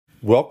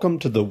Welcome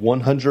to the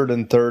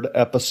 103rd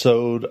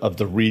episode of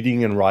the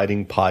Reading and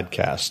Writing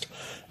Podcast.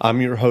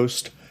 I'm your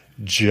host,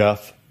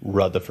 Jeff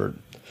Rutherford.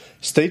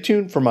 Stay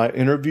tuned for my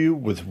interview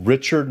with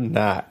Richard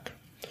Knaak.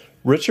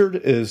 Richard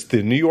is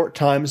the New York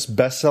Times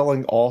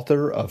bestselling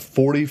author of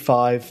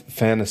 45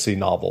 fantasy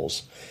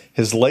novels.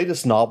 His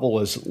latest novel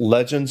is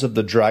Legends of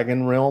the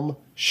Dragon Realm: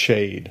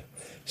 Shade.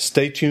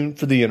 Stay tuned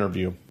for the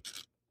interview.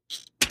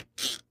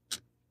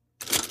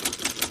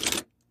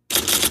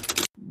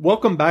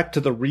 Welcome back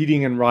to the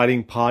Reading and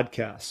Writing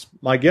Podcast.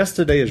 My guest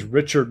today is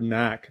Richard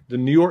Knaak, the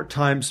New York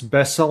Times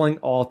bestselling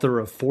author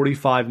of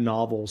 45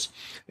 novels,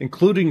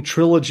 including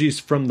trilogies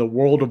from the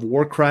World of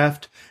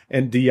Warcraft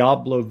and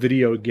Diablo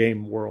video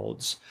game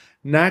worlds.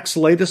 Knaak's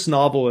latest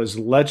novel is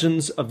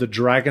Legends of the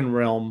Dragon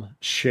Realm: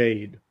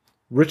 Shade.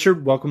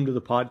 Richard, welcome to the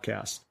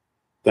podcast.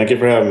 Thank you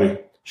for having me.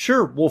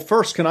 Sure. Well,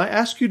 first, can I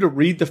ask you to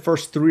read the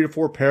first 3 or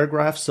 4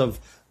 paragraphs of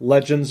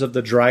Legends of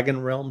the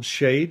Dragon Realm: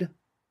 Shade?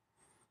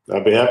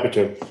 I'd be happy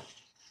to.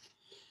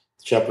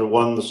 Chapter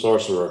 1, The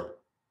Sorcerer.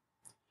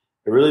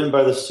 Aurelian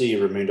by the Sea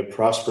remained a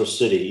prosperous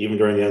city even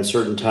during the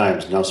uncertain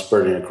times now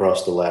spreading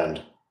across the land.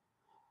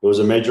 It was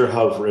a major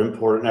hub for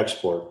import and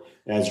export,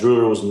 and its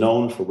ruler was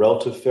known for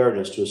relative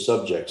fairness to his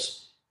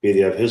subjects, be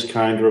they of his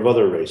kind or of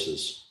other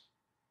races.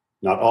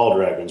 Not all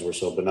dragons were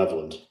so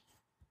benevolent.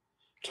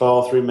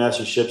 Tall,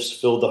 3-masted ships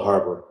filled the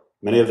harbor,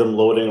 many of them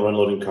loading or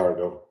unloading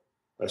cargo.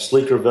 A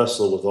sleeker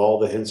vessel with all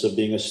the hints of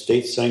being a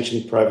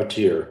state-sanctioned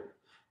privateer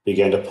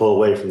began to pull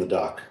away from the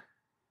dock.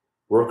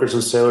 Workers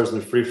and sailors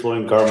in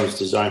free-flowing garments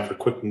designed for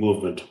quick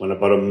movement went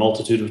about a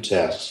multitude of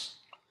tasks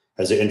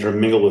as they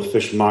intermingled with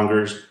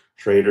fishmongers,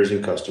 traders,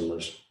 and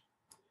customers.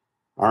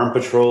 Armed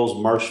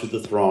patrols marched through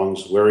the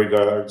throngs, wary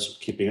guards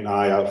keeping an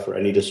eye out for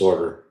any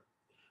disorder.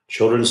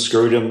 Children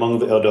scurried among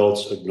the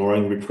adults,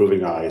 ignoring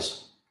reproving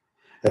eyes.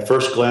 At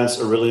first glance,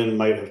 Aurelian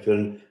might have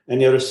been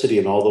any other city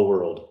in all the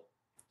world,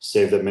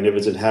 save that many of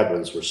its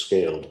inhabitants were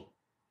scaled.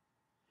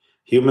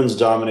 Humans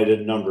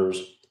dominated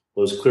numbers,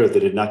 but it was clear that they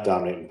did not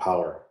dominate in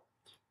power.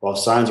 While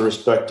signs of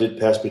respect did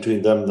pass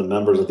between them and the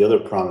members of the other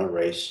prominent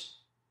race,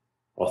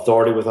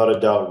 authority without a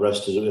doubt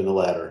rested in the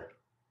latter.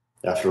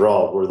 After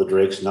all, were the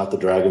drakes not the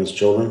dragon's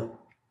children?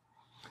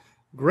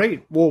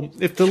 Great. Well,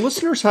 if the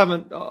listeners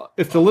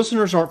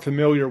aren't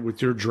familiar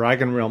with your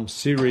Dragon Realm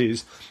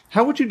series,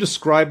 how would you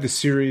describe the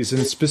series,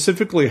 and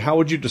specifically, how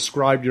would you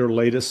describe your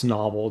latest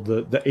novel,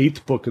 the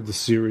 8th book of the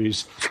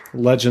series,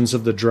 Legends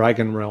of the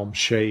Dragon Realm: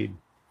 Shade?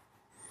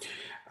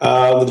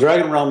 The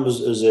Dragon Realm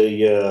is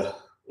a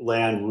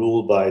land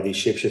ruled by these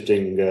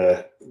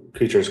shape-shifting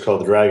creatures called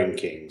the Dragon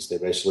Kings. They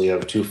basically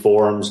have 2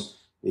 forms,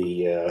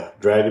 the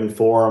dragon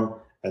form,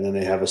 and then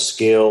they have a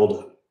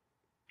scaled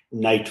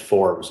knight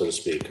form, so to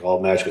speak, all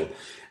magical.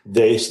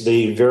 They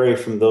vary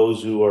from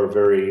those who are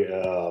very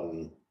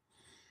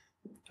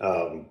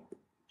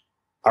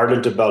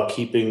ardent about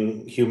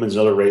keeping humans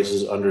and other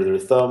races under their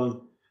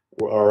thumb,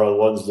 or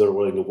ones that are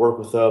willing to work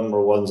with them,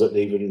 or ones that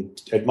even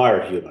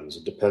admire humans.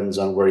 It depends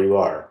on where you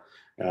are,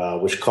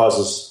 which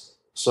causes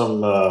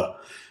some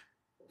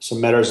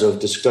matters of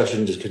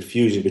discussion, just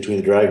confusion between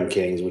the Dragon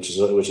Kings, which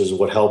is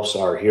what helps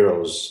our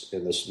heroes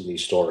in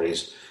these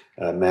stories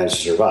manage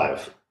to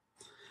survive.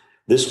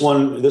 This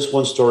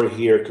one story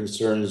here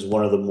concerns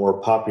one of the more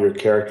popular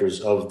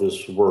characters of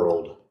this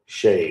world,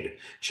 Shade.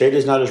 Shade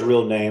is not his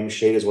real name.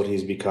 Shade is what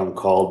he's become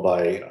called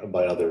by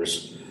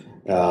others,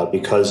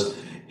 because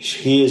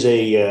he is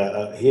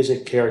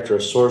a character,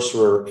 a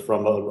sorcerer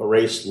from a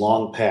race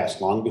long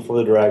past, long before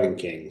the Dragon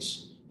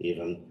Kings,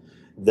 even,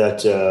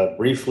 that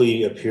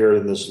briefly appeared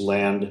in this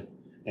land,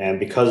 and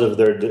because of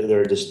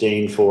their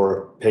disdain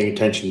for paying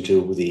attention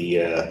to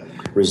the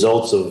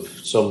results of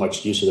so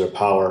much use of their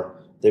power,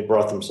 they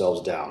brought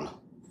themselves down.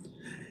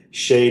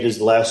 Shade is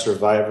the last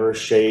survivor.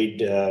 Shade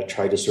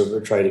tried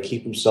to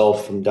keep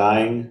himself from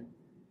dying,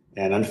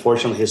 and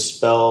unfortunately his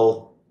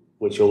spell,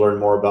 which you'll learn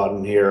more about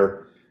in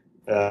here,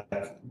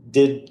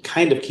 did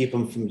kind of keep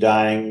him from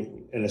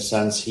dying in a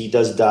sense. He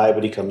does die,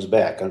 but he comes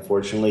back.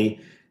 Unfortunately,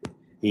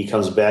 he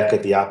comes back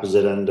at the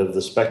opposite end of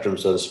the spectrum,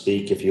 so to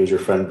speak. If he was your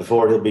friend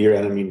before, he'll be your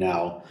enemy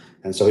now.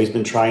 And so he's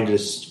been trying to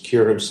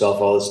cure himself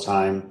all this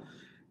time,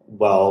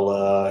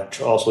 while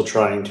also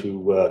trying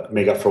to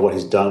make up for what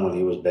he's done when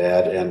he was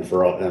bad, and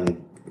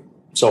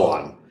so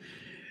on.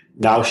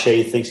 Now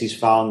Shade thinks he's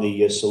found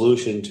the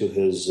solution to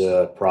his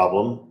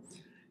problem.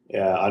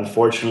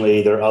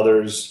 Unfortunately, there are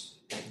others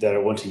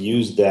that want to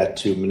use that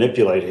to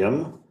manipulate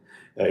him,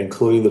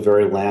 including the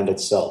very land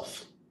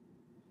itself.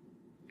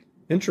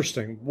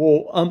 Interesting.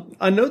 Well,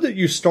 I know that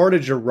you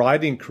started your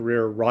writing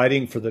career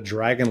writing for the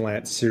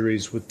Dragonlance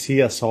series with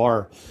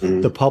TSR,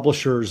 the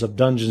publishers of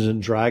Dungeons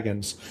and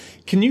Dragons.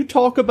 Can you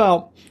talk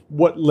about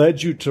what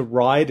led you to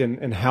write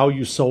and how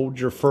you sold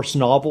your first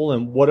novel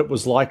and what it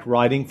was like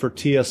writing for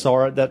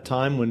TSR at that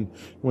time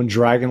when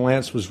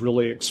Dragonlance was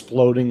really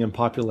exploding in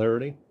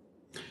popularity?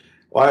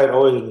 Well, I had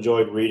always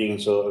enjoyed reading,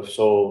 and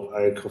so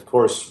I, of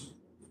course,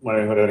 when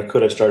I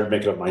could, I started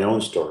making up my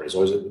own stories. I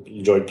always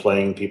enjoyed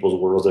playing people's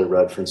worlds I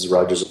read, for instance,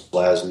 Roger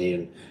Zelazny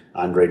and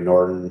Andre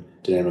Norton,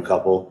 to name a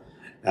couple,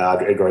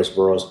 Edgar Rice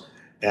Burroughs.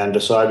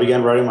 And so I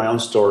began writing my own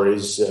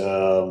stories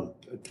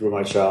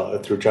through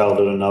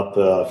childhood and up.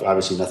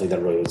 Obviously, nothing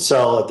that really would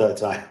sell at that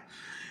time,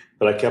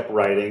 but I kept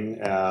writing,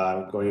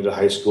 going into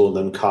high school and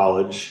then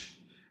college.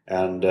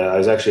 And I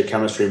was actually a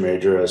chemistry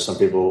major, as some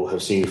people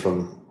have seen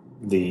from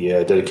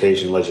the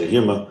dedication, Legend of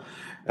Humor.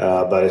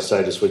 But I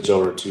decided to switch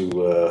over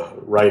to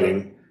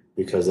writing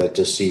because that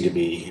just seemed to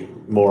be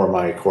more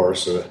my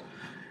course.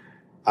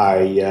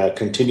 I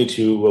continued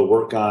to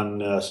work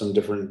on some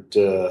different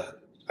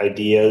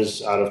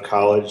ideas out of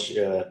college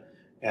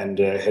and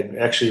had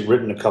actually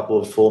written a couple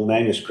of full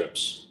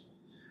manuscripts.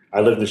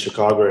 I lived in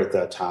Chicago at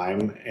that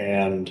time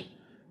and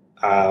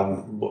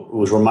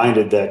was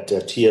reminded that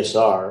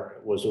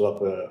TSR was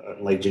up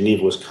in Lake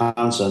Geneva,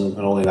 Wisconsin,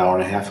 and only an hour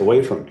and a half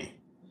away from me.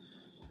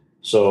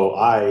 So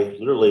I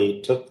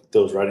literally took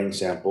those writing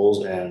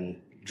samples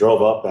and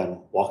drove up and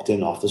walked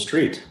in off the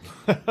street.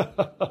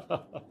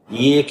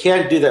 You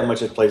can't do that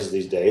much at places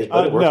these days,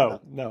 but it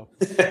worked. No.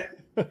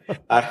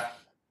 I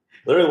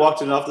literally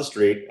walked in off the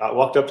street. I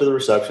walked up to the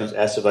receptionist,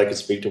 asked if I could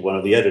speak to one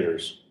of the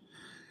editors.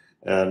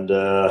 And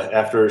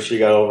after she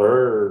got over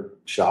her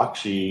shock,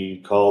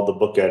 she called the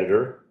book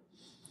editor,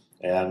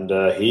 and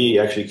he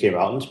actually came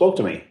out and spoke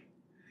to me.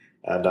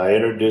 And I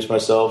introduced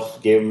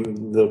myself, gave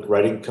him the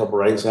couple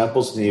writing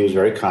samples, and he was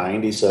very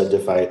kind. He said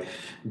if I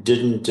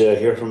didn't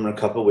hear from him in a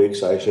couple of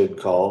weeks, I should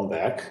call him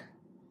back.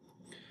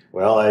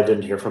 Well, I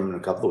didn't hear from him in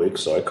a couple of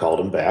weeks, so I called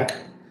him back.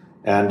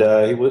 And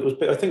I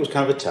think it was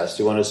kind of a test.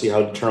 He wanted to see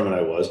how determined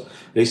I was. And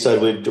he said,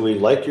 we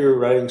like your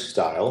writing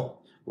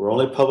style. We're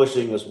only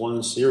publishing this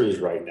one series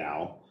right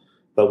now,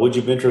 but would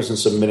you be interested in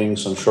submitting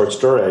some short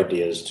story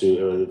ideas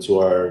to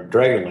our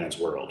Dragonlance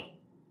world?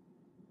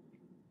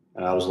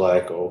 And I was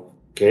like,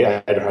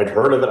 okay. I'd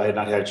heard of it. I had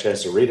not had a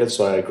chance to read it,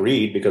 so I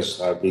agreed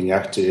because being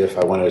asked if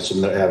I wanted to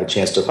submit, have a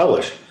chance to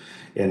publish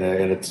in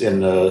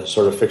the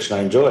sort of fiction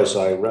I enjoy.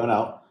 So I ran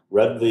out,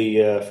 read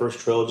the first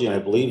trilogy, and I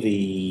believe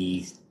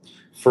the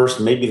first,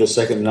 maybe the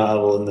second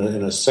novel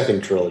in the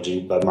second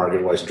trilogy by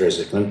Margaret Weiss and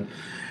Tracy Hickman,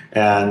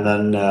 and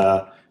then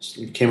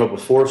came up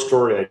with 4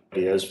 story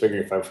ideas,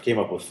 figuring if I came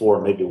up with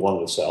 4, maybe one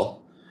would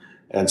sell,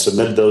 and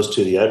submitted those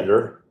to the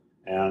editor.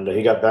 And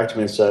he got back to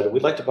me and said,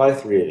 we'd like to buy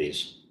 3 of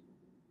these.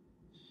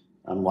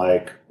 I'm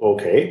like,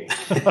 okay.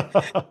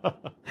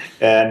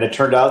 And it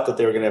turned out that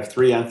they were going to have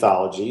 3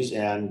 anthologies,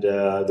 and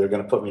they're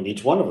going to put me in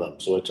each one of them.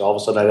 So all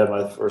of a sudden I had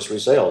my first 3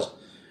 sales.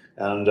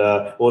 And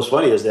what was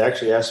funny is they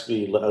actually asked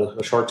me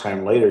a short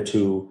time later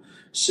to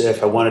see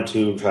if I wanted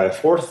to try a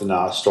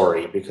 4th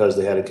story because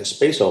they had a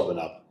space open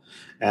up.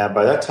 And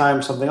by that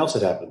time, something else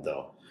had happened,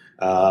 though.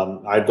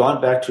 I'd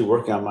gone back to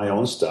working on my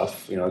own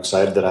stuff,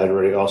 excited that I'd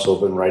already also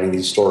been writing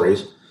these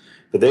stories.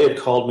 But they had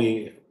called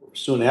me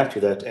soon after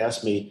that to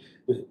ask me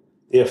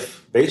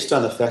if, based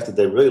on the fact that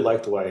they really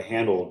liked the way I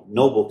handled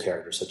noble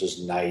characters, such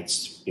as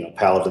knights,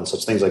 paladins,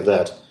 such things like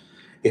that,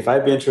 if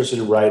I'd be interested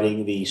in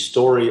writing the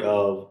story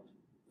of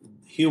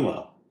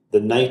Huma, the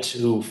knight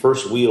who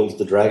first wields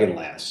the dragon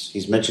lance.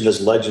 He's mentioned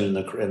as legend in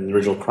the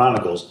original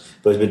chronicles,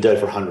 but he's been dead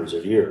for hundreds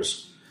of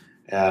years.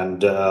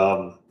 And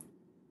I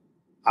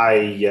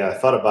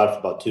thought about it for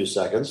about 2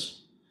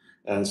 seconds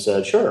and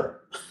said,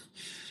 sure.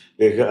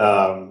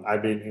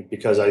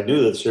 Because I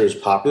knew that the series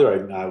was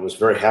popular. I was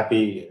very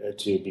happy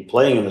to be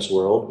playing in this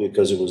world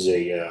because it was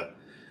a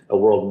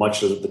world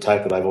much of the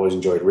type that I've always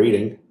enjoyed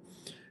reading.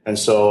 And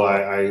so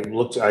I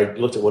looked at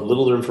what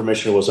little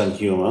information was on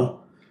Huma,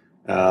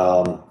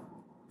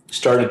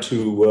 started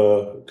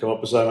to come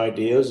up with some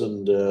ideas,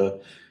 and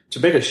to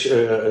make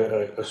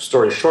a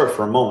story short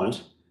for a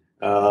moment,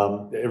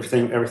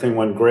 everything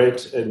went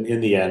great in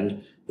the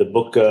end. The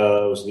book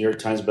was a New York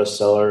Times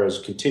bestseller, has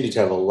continued to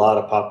have a lot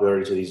of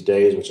popularity to these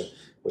days,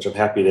 which I'm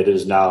happy that it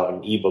is now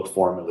in ebook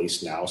form, at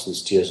least now,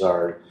 since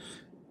TSR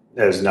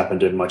has not been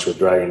doing much with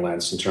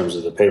Dragonlance in terms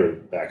of the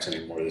paperbacks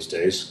anymore these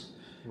days.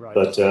 Right.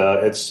 But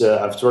it's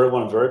a story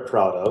one I'm very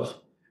proud of.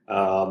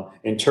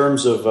 In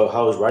terms of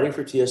how I was writing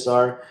for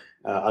TSR,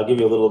 I'll give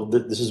you a little.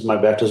 This is my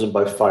baptism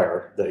by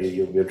fire that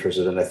you'll be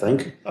interested in, I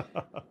think.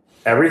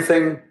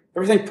 Everything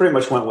pretty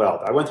much went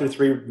well. I went through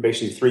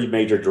three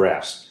major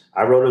drafts.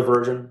 I wrote a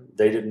version.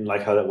 They didn't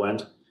like how that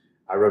went.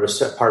 I wrote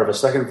part of a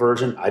second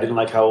version. I didn't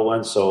like how it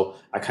went. So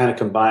I kind of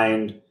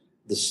combined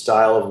the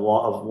style of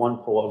one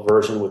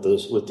version with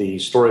the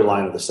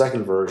storyline of the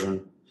second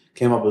version,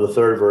 came up with a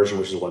third version,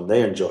 which is one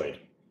they enjoyed.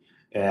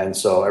 And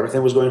so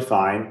everything was going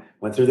fine.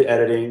 Went through the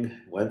editing,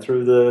 went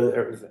through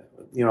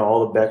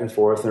all the back and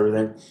forth and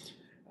everything.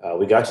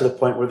 We got to the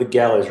point where the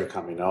galleys are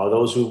coming. Now,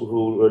 those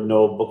who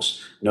know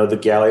books know the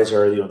galleys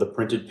are the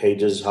printed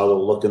pages, how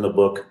they'll look in the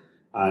book,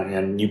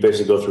 and you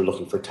basically go through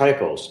looking for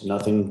typos.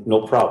 Nothing,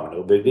 no problem,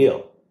 no big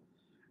deal.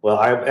 Well,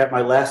 at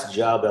my last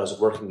job that I was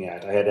working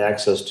at, I had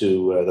access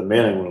to the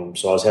mailing room,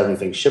 so I was having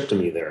things shipped to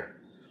me there,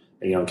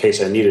 in case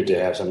I needed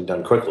to have something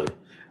done quickly.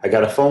 I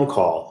got a phone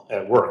call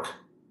at work,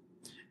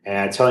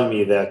 and telling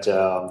me that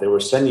they were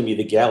sending me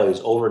the galleys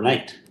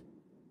overnight.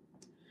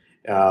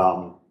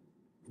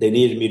 They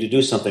needed me to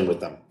do something with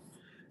them.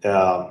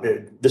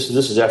 This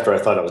is after I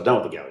thought I was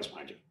done with the galleys,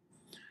 mind you.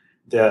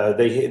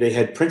 they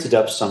had printed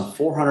up some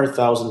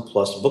 400,000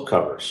 plus book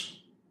covers,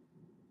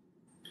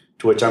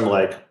 to which I'm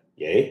like,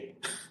 yay.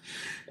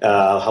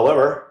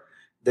 However,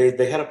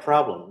 they had a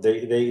problem.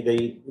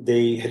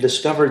 They had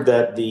discovered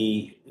that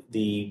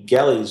the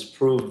galleys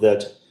proved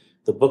that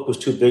the book was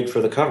too big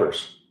for the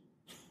covers,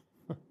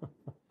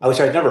 which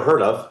I'd never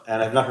heard of,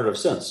 and I've not heard of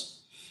since.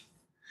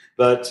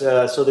 But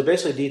so they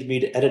basically needed me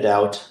to edit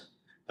out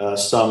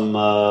some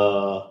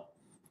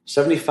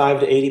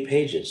 75 to 80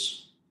 pages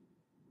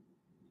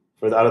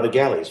out of the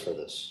galleys for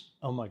this.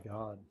 Oh my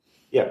God!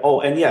 Yeah.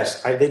 Oh, and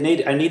yes, I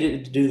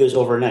needed to do this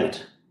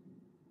overnight.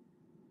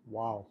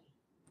 Wow.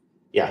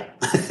 Yeah.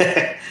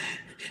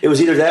 It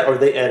was either that or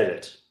they edit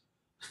it.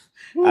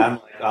 Woo. I'm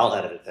like, I'll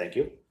edit it, thank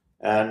you.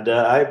 And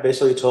I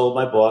basically told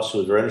my boss, who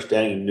was very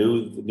understanding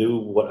and knew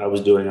what I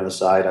was doing on the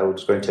side, I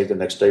was going to take the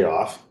next day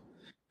off.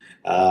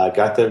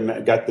 Got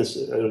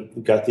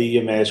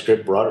the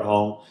manuscript, brought it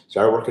home,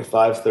 started work at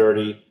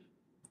 5:30,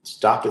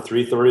 stopped at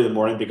 3:30 in the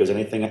morning because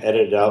anything I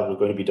edited out was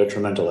going to be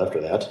detrimental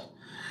after that.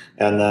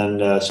 And then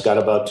got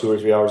about 2 or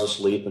 3 hours of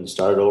sleep and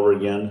started over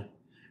again.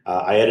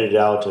 I edited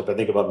out, I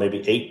think, about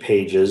maybe 8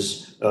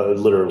 pages,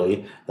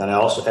 literally. Then I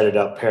also edited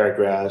out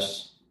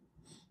paragraphs.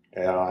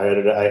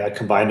 I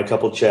combined a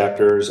couple of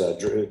chapters.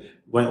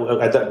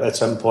 At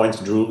some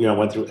points,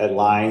 went through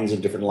lines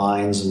and different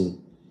lines,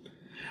 and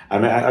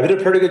I did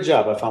a pretty good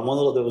job. I found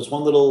there was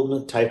one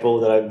little typo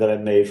that I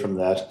made from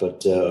that,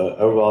 but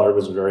overall, I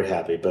was very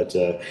happy. But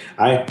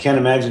I can't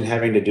imagine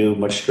having to do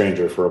much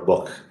stranger for a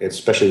book,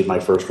 especially my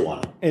first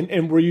one.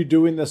 And were you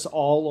doing this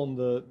all on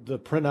the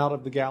printout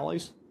of the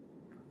galleys?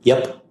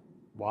 Yep.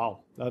 Wow,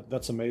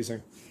 that's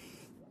amazing.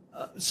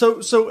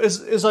 So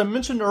as I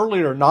mentioned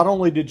earlier, not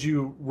only did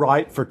you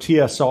write for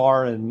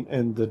TSR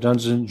and the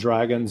Dungeons and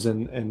Dragons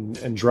and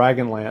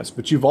Dragonlance,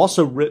 but you've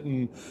also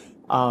written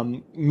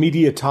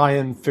media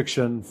tie-in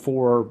fiction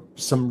for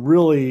some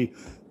really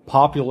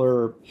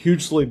popular,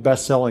 hugely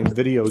best-selling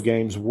video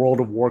games, World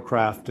of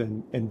Warcraft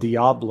and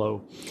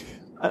Diablo.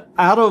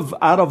 Out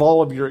of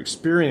all of your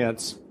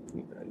experience,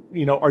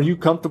 are you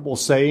comfortable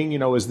saying,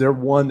 is there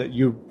one that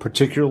you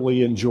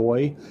particularly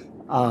enjoy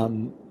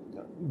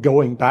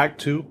going back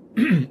to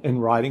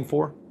and writing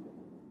for?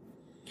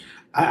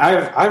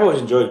 I've always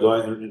enjoyed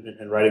going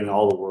and writing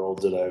all the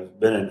worlds that I've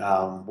been in.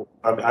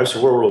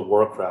 Obviously, World of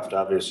Warcraft.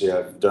 Obviously,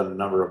 I've done a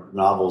number of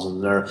novels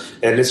in there,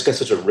 and it's got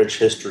such a rich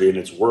history in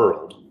its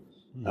world,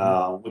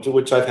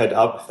 which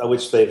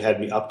they've had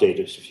me update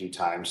a few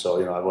times.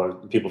 So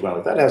people going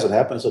like, that hasn't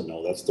happened. I said,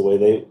 no, that's the way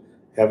they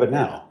have it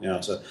now.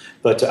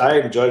 But I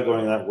enjoyed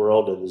going in that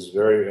world. It is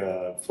very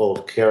full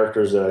of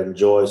characters that I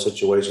enjoy,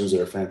 situations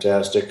that are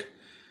fantastic.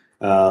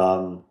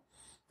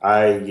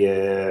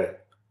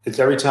 It's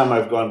every time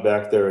I've gone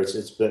back there,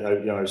 it's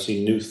been I've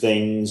seen new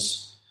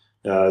things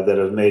that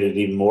have made it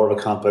even more of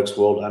a complex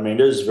world. I mean,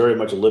 it is very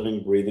much a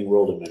living, breathing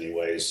world in many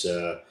ways,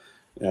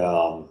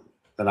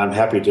 and I'm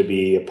happy to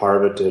be a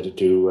part of it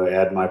to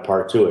add my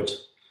part to it.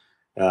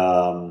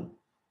 And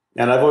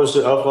I've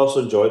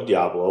also enjoyed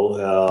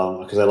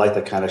Diablo because I like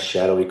that kind of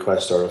shadowy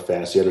quest sort of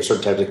fantasy. There's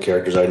certain types of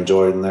characters I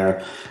enjoyed in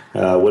there.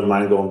 Wouldn't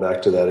mind going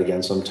back to that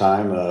again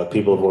sometime.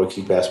 People have always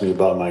keep asking me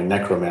about my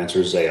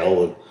Necromancer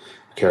Zale,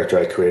 character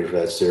I created for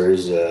that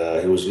series.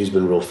 He's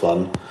been real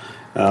fun.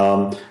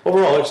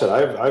 Overall, like I said,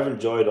 I've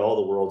enjoyed all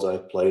the worlds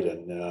I've played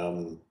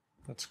in.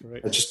 That's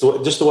great. It's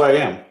just the way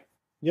I am.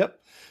 Yep.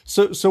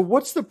 So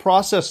what's the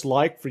process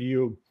like for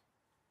you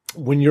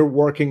when you're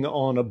working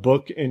on a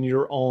book in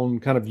your own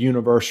kind of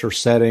universe or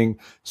setting,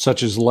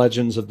 such as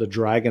Legends of the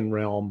Dragon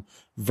Realm,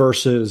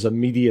 versus a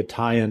media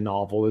tie-in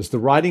novel? Is the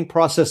writing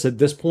process at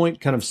this point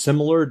kind of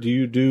similar? Do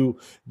you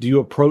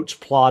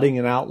approach plotting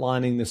and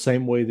outlining the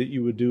same way that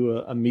you would do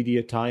a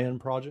media tie-in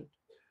project?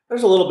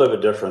 There's a little bit of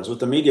a difference with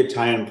the media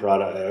tie-in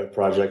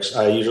projects.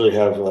 I usually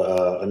have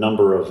a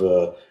number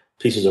of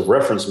pieces of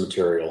reference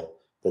material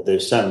that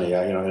they've sent me.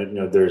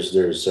 There's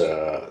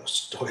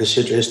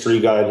history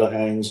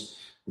guidelines.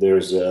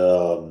 There's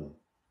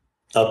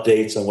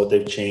updates on what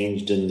they've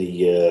changed in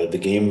the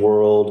game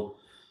world.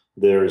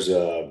 There's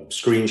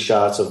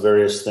screenshots of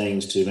various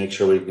things to make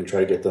sure we can try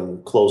to get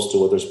them close to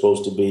what they're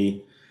supposed to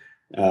be.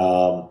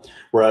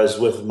 Whereas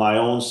with my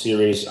own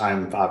series,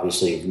 I'm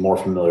obviously more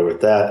familiar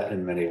with that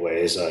in many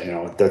ways.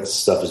 That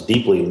stuff is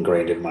deeply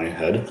ingrained in my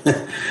head.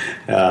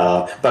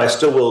 But I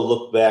still will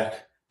look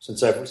back, since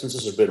this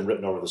has been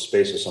written over the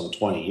space of some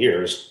 20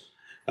 years.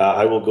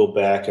 I will go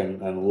back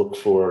and look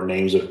for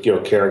names of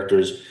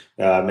characters,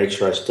 make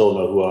sure I still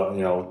know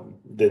who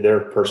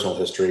their personal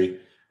history,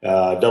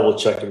 double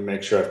check and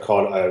make sure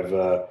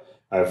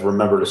I've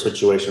remembered a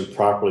situation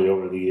properly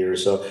over the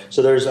years. So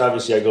there's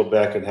obviously I go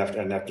back and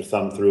have to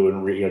thumb through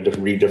and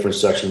read different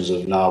sections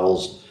of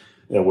novels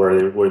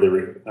where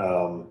they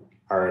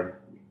are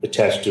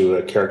attached to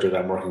a character that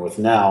I'm working with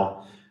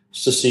now,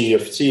 just to see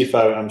if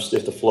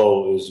the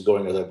flow is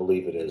going as I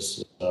believe it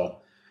is.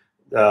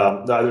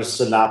 There's a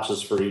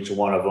synopsis for each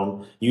one of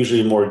them,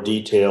 usually more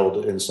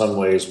detailed in some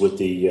ways with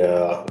the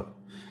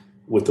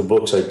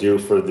books I do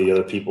for the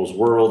other people's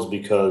worlds,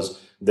 because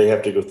they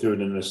have to go through it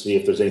and to see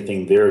if there's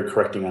anything they're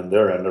correcting on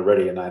their end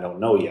already, and I don't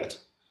know yet.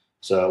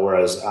 So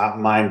whereas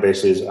mine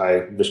basically is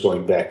I'm just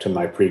going back to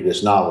my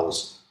previous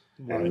novels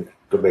and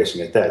go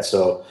basing at that.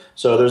 So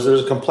there's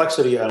a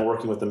complexity on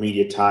working with the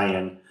media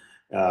tie-in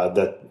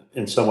that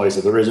in some ways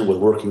that there isn't with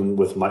working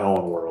with my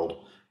own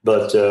world.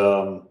 But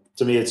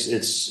to me,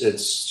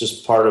 it's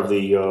just part of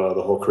the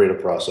whole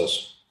creative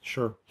process.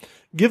 Sure.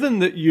 Given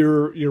that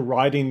you're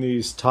writing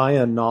these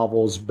tie-in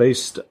novels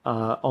based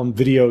on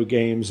video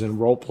games and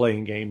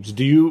role-playing games,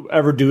 do you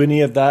ever do any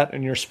of that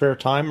in your spare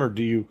time, or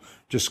do you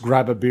just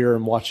grab a beer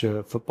and watch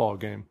a football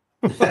game?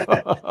 I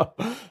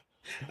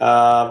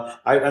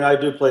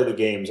do play the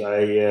games. I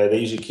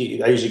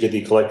usually get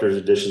the collector's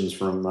editions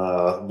from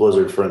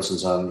Blizzard, for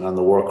instance, on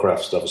the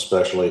Warcraft stuff,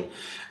 especially.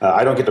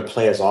 I don't get to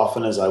play as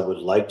often as I would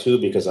like to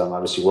because I'm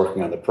obviously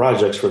working on the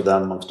projects for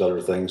them, amongst other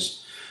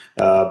things.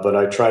 But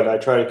I try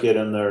to get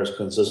in there as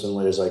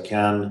consistently as I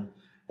can.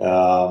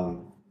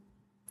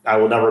 I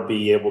will never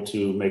be able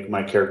to make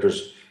my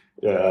characters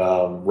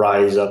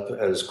rise up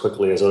as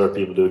quickly as other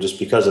people do just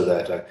because of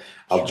that.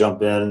 I'll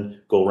jump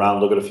in, go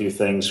around, look at a few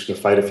things,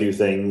 fight a few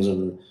things,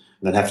 and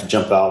then have to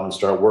jump out and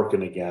start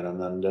working again,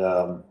 and then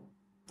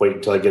wait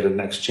until I get a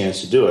next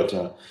chance to do it.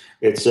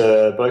 It's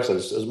but like I said,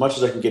 as much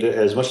as I can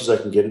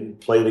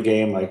get play the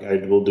game,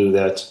 I will do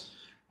that.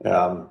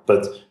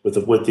 But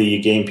with the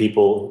game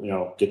people,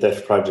 get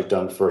that project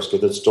done first,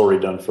 get that story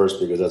done first,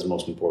 because that's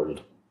most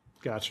important.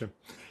 Gotcha.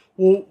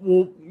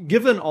 Well,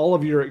 given all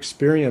of your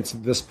experience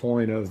at this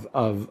point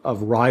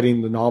of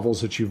writing the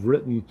novels that you've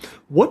written,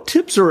 what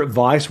tips or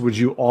advice would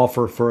you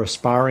offer for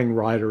aspiring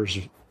writers?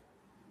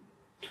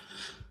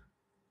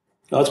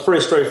 No, it's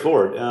pretty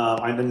straightforward.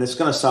 And it's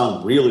going to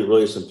sound really,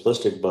 really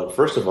simplistic, but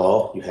first of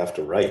all, you have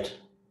to write.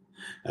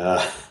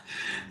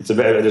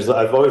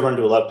 I've always run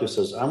into a lot of people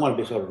who says, I want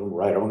to be a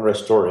writer, I want to write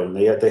a story, and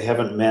they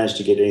haven't managed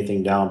to get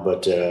anything down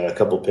but a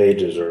couple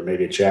pages or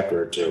maybe a chapter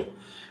or two.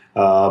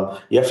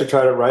 You have to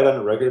try to write on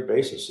a regular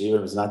basis, even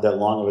if it's not that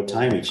long of a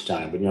time each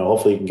time. But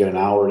hopefully you can get an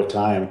hour at a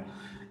time,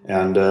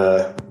 and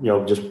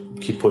just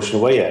keep pushing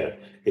away at it.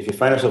 If you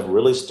find yourself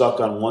really stuck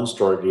on one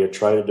story, you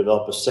try to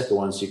develop a second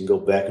one so you can go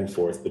back and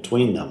forth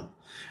between them.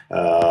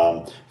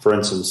 For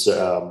instance,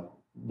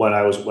 when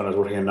I was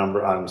working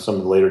on some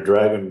of the later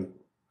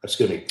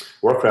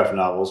Warcraft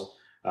novels,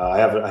 I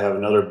have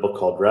another book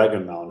called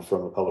Dragon Mound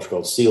from a publisher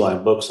called Sea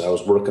Lion Books. I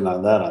was working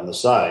on that on the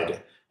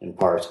side in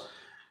part.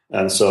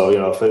 And so,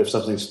 if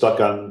something's stuck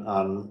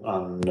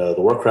on the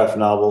Warcraft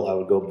novel, I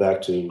would go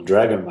back to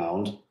Dragon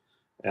Mound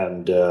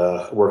and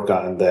work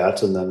on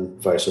that, and then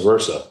vice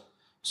versa.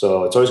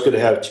 So it's always good to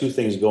have two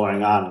things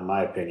going on, in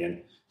my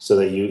opinion, so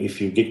that if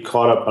you get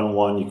caught up on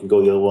one, you can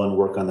go the other one,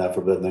 work on that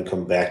for a bit, and then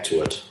come back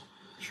to it.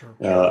 Sure.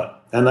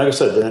 And like I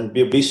said, then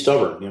be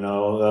stubborn. You're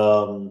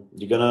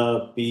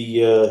gonna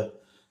be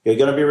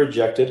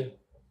rejected,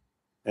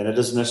 and it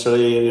isn't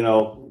necessarily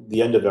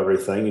the end of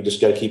everything. You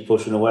just got to keep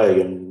pushing away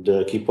and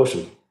keep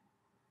pushing.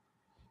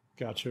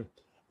 Gotcha.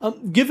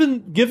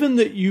 Given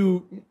that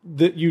you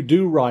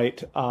do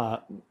write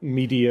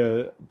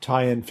media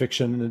tie-in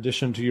fiction in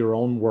addition to your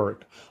own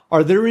work,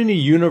 are there any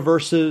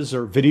universes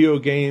or video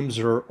games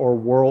or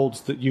worlds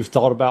that you've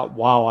thought about?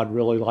 Wow, I'd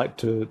really like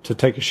to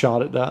take a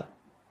shot at that.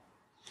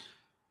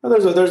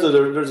 Well,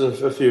 there's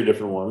a few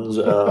different ones,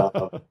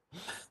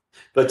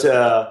 but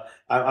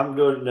I'm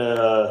doing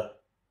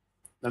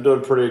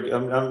pretty.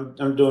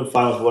 I'm doing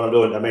fine with what I'm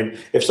doing. I mean,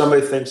 if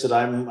somebody thinks that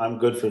I'm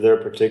good for their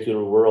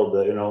particular world,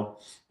 they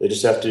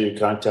just have to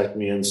contact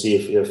me and see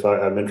if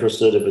I'm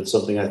interested. If it's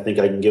something I think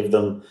I can give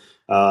them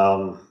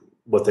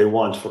what they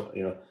want.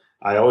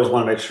 I always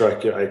want to make sure I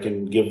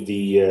can give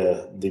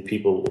the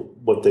people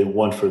what they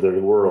want for their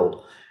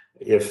world.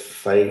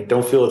 If I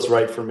don't feel it's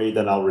right for me,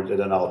 then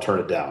I'll turn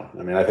it down.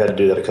 I mean, I've had to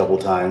do that a couple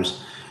of times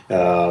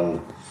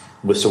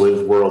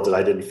with worlds that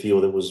I didn't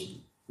feel that was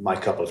my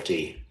cup of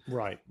tea.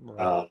 Right.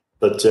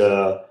 But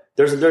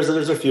there's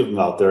a few of them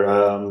out there.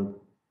 I'm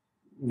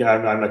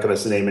not going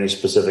to name any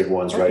specific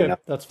ones right now.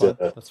 That's fine.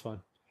 That's fine.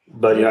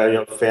 But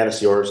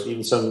fantasy or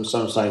even some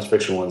science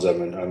fiction ones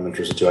I'm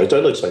interested too. I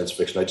like science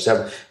fiction. I just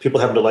have people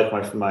happen to like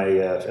my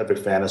epic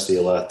fantasy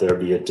a lot. There,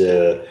 be it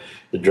the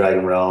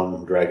Dragon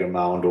Realm, Dragon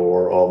Mound,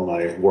 or all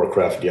my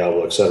Warcraft,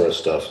 Diablo, etc.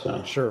 stuff.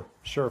 So.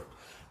 Sure.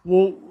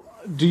 Well,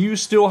 do you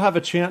still have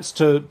a chance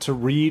to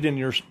read in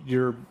your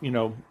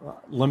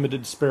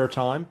limited spare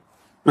time?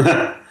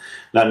 Not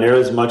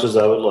nearly as much as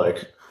I would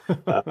like.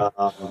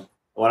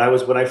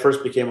 When I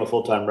first became a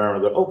full-time writer, I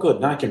go, oh,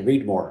 good, now I can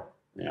read more.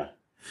 Yeah.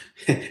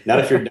 not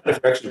if you're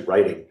actually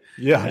writing.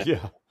 Yeah.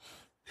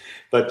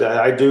 But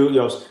I do,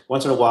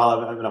 once in a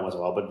while. Not once in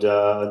a while, but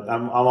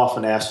I'm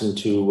often asked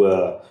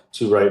to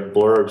write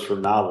blurbs for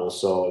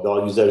novels, so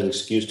I'll use that as an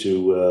excuse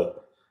to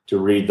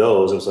read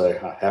those. And say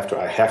I have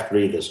to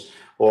read this.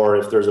 Or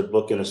if there's a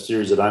book in a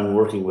series that I'm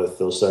working with,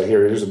 they'll say,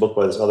 here's a book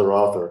by this other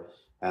author,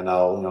 and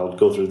I'll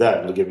go through that,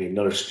 and it'll give me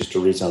another excuse to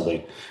read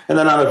something. And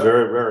then on a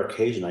very rare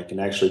occasion, I can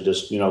actually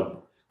just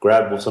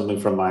grab something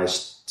from my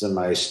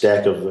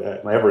stack of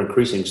my ever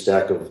increasing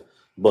stack of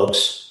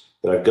books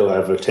that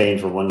I've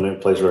obtained from one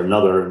place or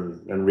another, and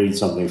and read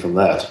something from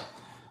that.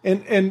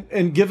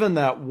 And given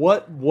that,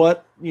 what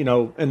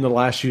in the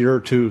last year or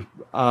two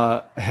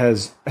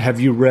have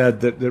you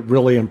read that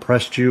really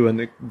impressed you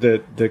and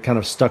that kind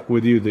of stuck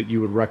with you that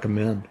you would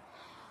recommend?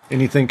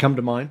 Anything come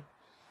to mind?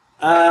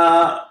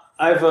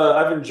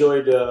 I've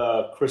enjoyed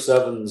Chris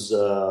Evans'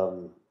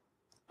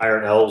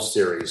 Iron Elves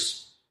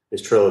series,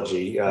 his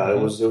trilogy. It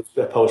was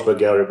published by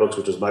Gallery Books,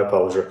 which is my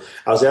publisher.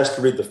 I was asked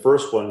to read the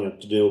first one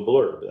to do a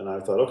blurb, and I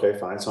thought, okay,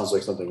 fine, sounds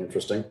like something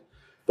interesting.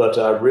 But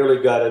I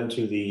really got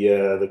into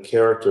the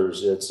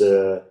characters. It's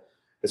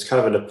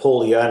kind of a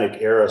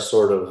Napoleonic era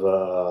sort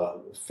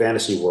of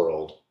fantasy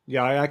world.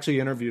 Yeah, I actually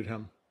interviewed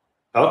him.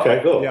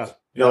 Okay, cool. Yeah,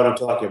 you know what I'm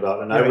talking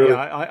about. And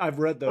I've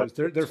read those.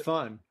 They're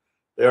fun.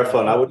 They are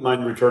fun. I wouldn't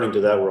mind returning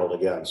to that world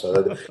again. So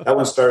that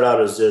one started out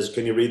as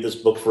can you read this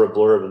book for a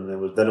blurb?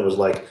 And then it was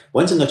like,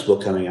 when's the next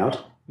book coming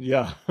out?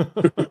 Yeah.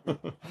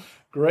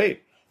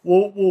 Great.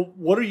 Well,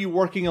 what are you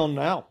working on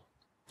now?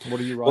 What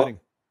are you writing?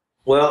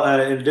 Well,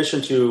 in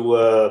addition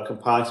to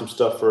compiling some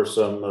stuff for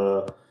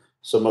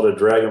some other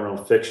Dragon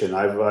Realm fiction,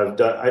 I've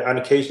done. On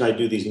occasion, I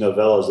do these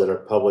novellas that are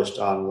published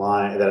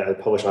online. That I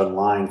publish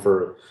online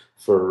for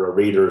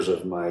readers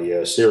of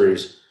my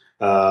series.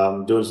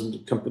 Doing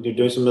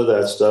some of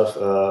that stuff.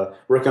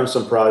 Working on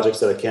some projects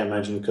that I can't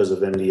mention because of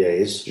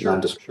NDAs,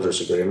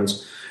 non-disclosure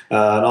agreements,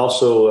 and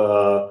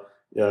also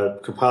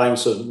compiling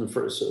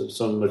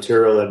some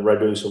material and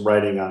doing some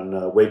writing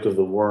on Wake of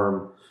the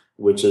Worm,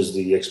 which is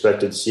the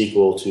expected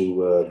sequel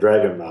to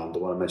Dragon Mound, the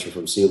one I mentioned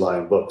from Sea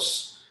Lion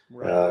Books.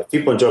 Right. If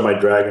people enjoy my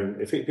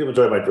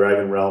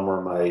Dragon Realm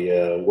or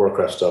my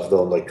Warcraft stuff,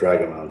 they'll like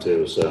Dragon Mound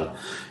too. So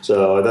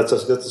that's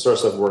the sort of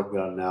stuff I'm working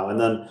on now. And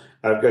then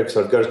I've got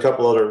a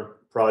couple other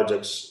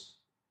projects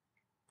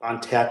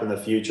on tap in the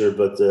future,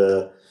 but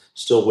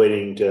still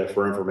waiting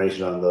for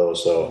information on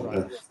those.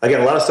 So again,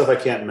 a lot of stuff I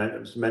can't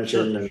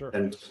mention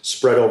and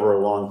spread over a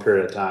long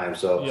period of time.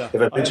 So if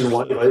I mention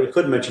one, if I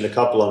could mention a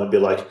couple of them, it'd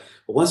be like,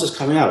 well, when's this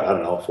coming out? I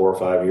don't know, 4 or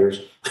 5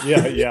 years.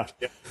 Yeah.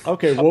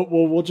 Okay.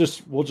 We'll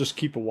just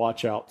keep a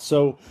watch out.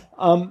 So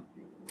I'm.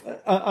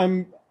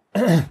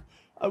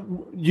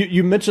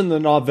 You mentioned the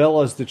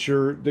novellas that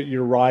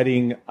you're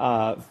writing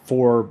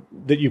for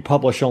that you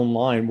publish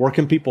online. Where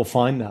can people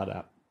find that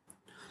at?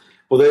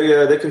 Well,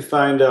 they can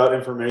find out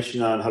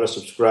information on how to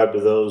subscribe to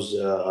those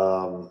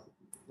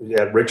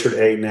at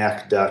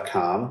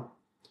richardaknaak.com.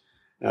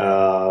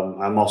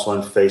 I'm also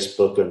on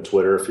Facebook and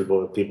Twitter. If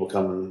people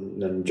come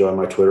and join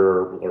my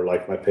Twitter or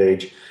like my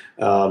page,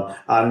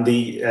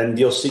 and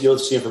you'll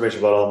see information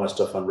about all my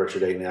stuff on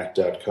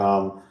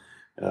richardaknaak.com.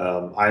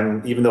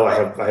 Even though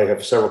I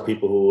have several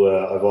people who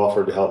have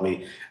offered to help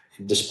me,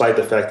 despite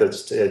the fact that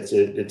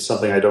it's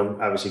something I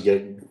don't obviously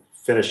get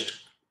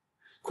finished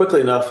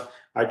quickly enough.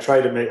 I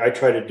try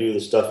to do the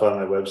stuff on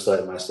my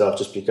website myself,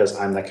 just because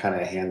I'm that kind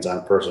of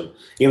hands-on person.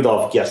 Even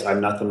though, yes,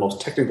 I'm not the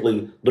most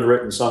technically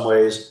literate in some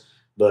ways,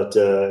 but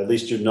at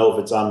least if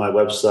it's on my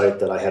website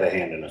that I had a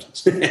hand in it.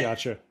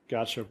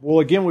 Gotcha.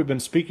 Well, again, we've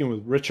been speaking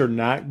with Richard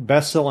Knaak,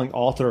 best-selling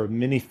author of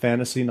many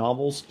fantasy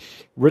novels.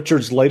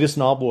 Richard's latest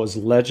novel is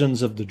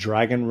Legends of the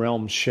Dragon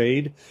Realm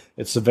Shade.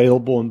 It's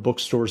available in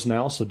bookstores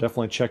now, so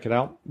definitely check it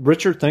out.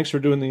 Richard, thanks for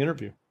doing the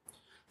interview.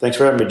 Thanks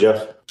for having me,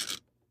 Jeff.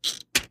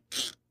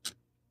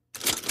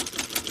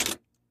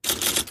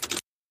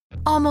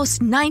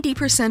 Almost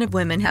 90% of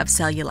women have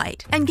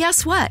cellulite. And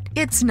guess what?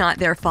 It's not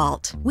their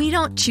fault. We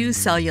don't choose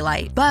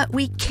cellulite, but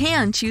we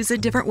can choose a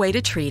different way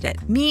to treat it.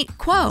 Meet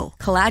Quo,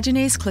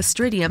 collagenase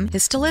Clostridium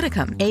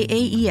histolyticum,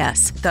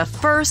 AAES, the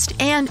first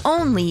and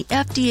only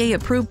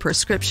FDA-approved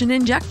prescription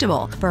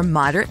injectable for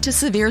moderate to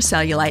severe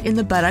cellulite in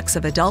the buttocks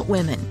of adult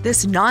women.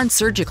 This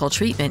non-surgical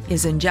treatment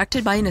is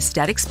injected by an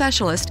aesthetic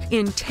specialist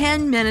in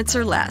 10 minutes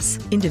or less.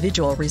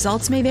 Individual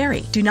results may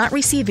vary. Do not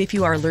receive if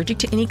you are allergic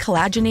to any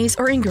collagenase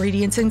or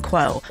ingredients in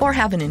Quo, or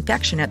have an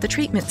infection at the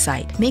treatment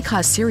site. May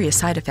cause serious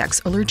side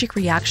effects, allergic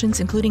reactions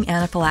including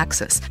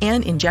anaphylaxis,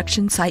 and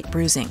injection site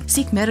bruising.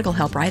 Seek medical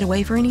help right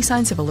away for any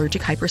signs of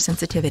allergic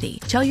hypersensitivity.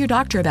 Tell your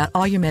doctor about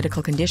all your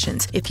medical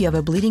conditions if you have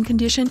a bleeding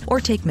condition or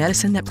take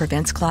medicine that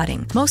prevents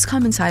clotting. Most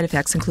common side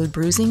effects include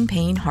bruising,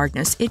 pain,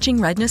 hardness, itching,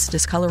 redness,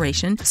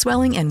 discoloration,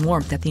 swelling, and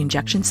warmth at the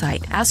injection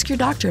site. Ask your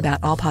doctor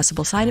about all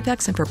possible side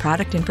effects and for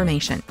product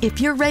information.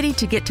 If you're ready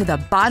to get to the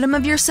bottom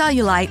of your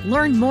cellulite,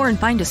 learn more and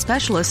find a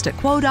specialist at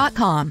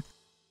Quo.com.